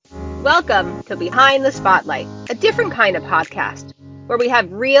Welcome to Behind the Spotlight, a different kind of podcast where we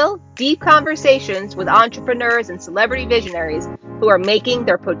have real, deep conversations with entrepreneurs and celebrity visionaries who are making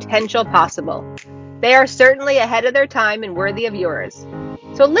their potential possible. They are certainly ahead of their time and worthy of yours.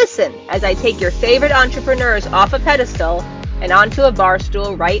 So listen as I take your favorite entrepreneurs off a pedestal and onto a bar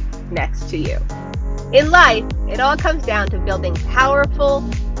stool right next to you. In life, it all comes down to building powerful,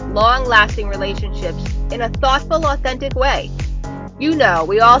 long-lasting relationships in a thoughtful, authentic way. You know,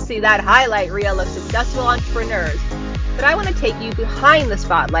 we all see that highlight reel of successful entrepreneurs, but I want to take you behind the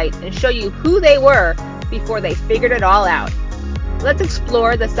spotlight and show you who they were before they figured it all out. Let's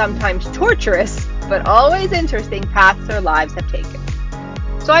explore the sometimes torturous, but always interesting paths their lives have taken.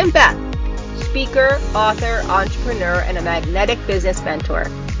 So I'm Beth, speaker, author, entrepreneur, and a magnetic business mentor.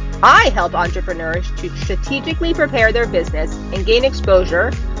 I help entrepreneurs to strategically prepare their business and gain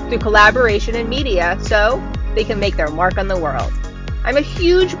exposure through collaboration and media so they can make their mark on the world. I'm a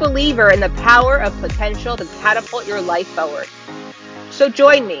huge believer in the power of potential to catapult your life forward. So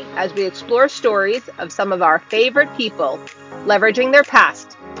join me as we explore stories of some of our favorite people leveraging their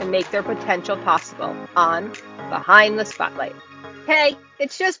past to make their potential possible on Behind the Spotlight. Hey,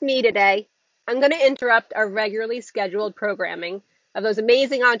 it's just me today. I'm going to interrupt our regularly scheduled programming of those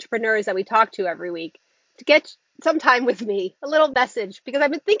amazing entrepreneurs that we talk to every week to get some time with me, a little message, because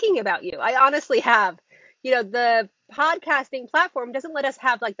I've been thinking about you. I honestly have. The podcasting platform doesn't let us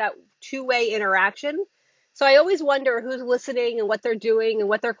have like that two-way interaction. So I always wonder who's listening and what they're doing and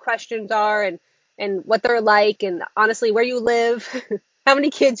what their questions are and what they're like and honestly where you live, how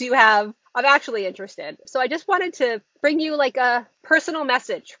many kids you have. I'm actually interested. So I just wanted to bring you like a personal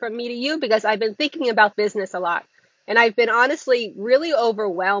message from me to you because I've been thinking about business a lot. And I've been honestly really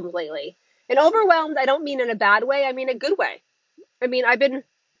overwhelmed lately. And overwhelmed, I don't mean in a bad way, I mean a good way. I've been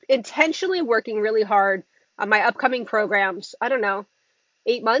intentionally working really hard on my upcoming programs. I don't know,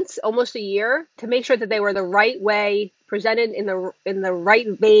 8 months, almost a year, to make sure that they were the right way, presented in the right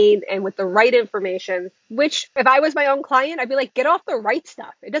vein and with the right information, which if I was my own client, I'd be like, get off the right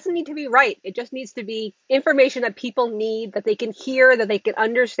stuff. It doesn't need to be right. It just needs to be information that people need, that they can hear, that they can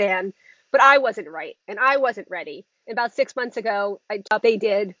understand. But I wasn't right and I wasn't ready. About 6 months ago, I thought they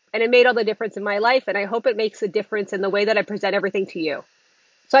did, and it made all the difference in my life. And I hope it makes a difference in the way that I present everything to you.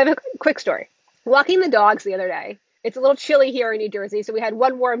 So I have a quick story. Walking the dogs the other day. It's a little chilly here in New Jersey, so we had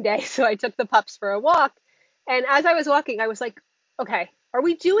one warm day, so I took the pups for a walk. And as I was walking, I was like, okay, are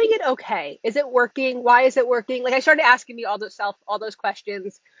we doing it okay? Is it working? Why is it working? Like I started asking me all those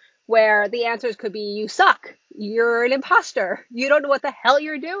questions where the answers could be you suck, you're an imposter, you don't know what the hell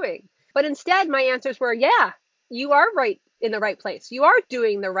you're doing. But instead my answers were, yeah, you are right in the right place. You are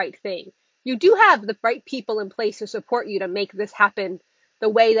doing the right thing. You do have the right people in place to support you to make this happen the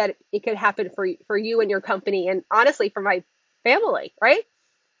way that it could happen for you and your company and honestly for my family, right?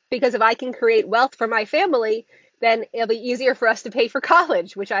 Because if I can create wealth for my family, then it'll be easier for us to pay for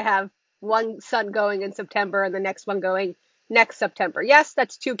college, which I have one son going in September and the next one going next September. Yes,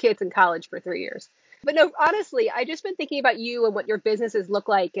 that's 2 kids in college for 3 years. But no, honestly, I just been thinking about you and what your businesses look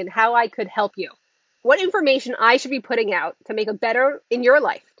like and how I could help you. What information I should be putting out to make it better in your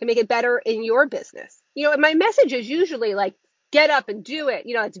life, to make it better in your business. And my message is usually like, get up and do it.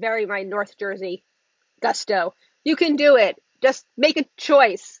 It's very my North Jersey gusto. You can do it. Just make a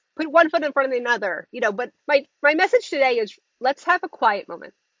choice. Put one foot in front of another. But my message today is let's have a quiet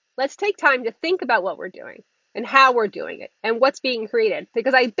moment. Let's take time to think about what we're doing and how we're doing it and what's being created.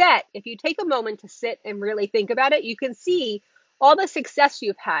 Because I bet if you take a moment to sit and really think about it, you can see all the success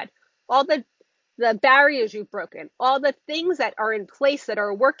you've had, all the barriers you've broken, all the things that are in place that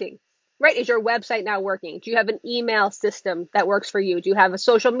are working. Right? Is your website now working? Do you have an email system that works for you? Do you have a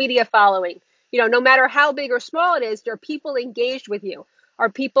social media following? No matter how big or small it is, are people engaged with you?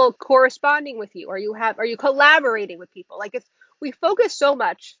 Are people corresponding with you? Are you collaborating with people? Like we focus so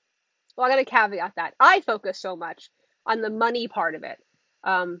much. Well, I got to caveat that. I focus so much on the money part of it.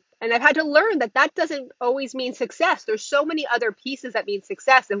 And I've had to learn that that doesn't always mean success. There's so many other pieces that mean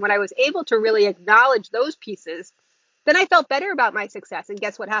success. And when I was able to really acknowledge those pieces, then I felt better about my success. And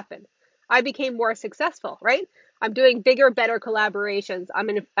guess what happened? I became more successful, right? I'm doing bigger, better collaborations.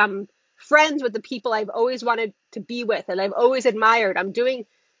 I'm friends with the people I've always wanted to be with and I've always admired. I'm doing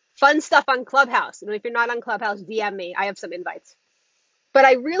fun stuff on Clubhouse. And if you're not on Clubhouse, DM me. I have some invites. But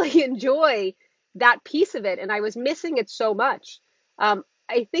I really enjoy that piece of it. And I was missing it so much. I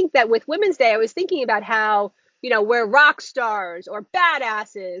think that with Women's Day, I was thinking about how, we're rock stars or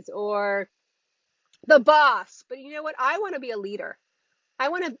badasses or the boss. But you know what? I want to be a leader. I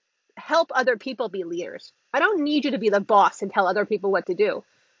want to help other people be leaders. I don't need you to be the boss and tell other people what to do.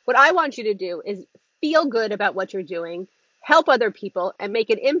 What I want you to do is feel good about what you're doing, help other people, and make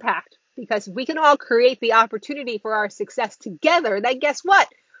an impact, because we can all create the opportunity for our success together, then guess what?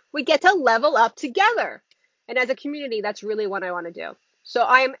 We get to level up together. And as a community, that's really what I want to do. So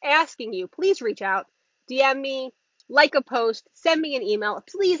I am asking you, please reach out, DM me, like a post, send me an email.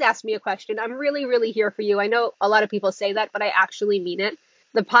 Please ask me a question. I'm really, really here for you. I know a lot of people say that, but I actually mean it.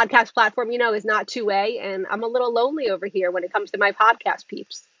 The podcast platform, is not two-way, and I'm a little lonely over here when it comes to my podcast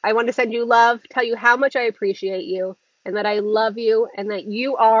peeps. I want to send you love, tell you how much I appreciate you, and that I love you, and that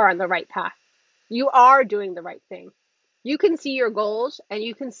you are on the right path. You are doing the right thing. You can see your goals, and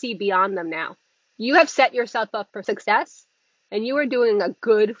you can see beyond them now. You have set yourself up for success, and you are doing a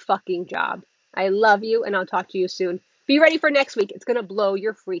good fucking job. I love you, and I'll talk to you soon. Be ready for next week. It's going to blow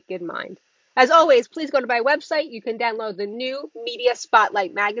your freaking mind. As always, please go to my website. You can download the new Media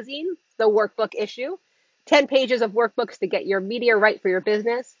Spotlight magazine, the workbook issue, 10 pages of workbooks to get your media right for your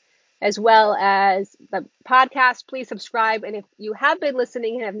business, as well as the podcast. Please subscribe. And if you have been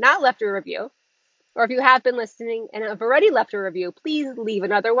listening and have not left a review, or if you have been listening and have already left a review, please leave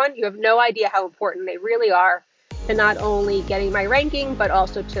another one. You have no idea how important they really are to not only getting my ranking, but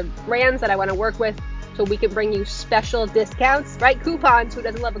also to brands that I want to work with, so we can bring you special discounts, right? Coupons. Who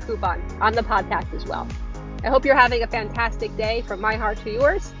doesn't love a coupon on the podcast as well? I hope you're having a fantastic day. From my heart to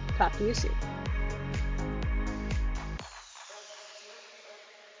yours. Talk to you soon.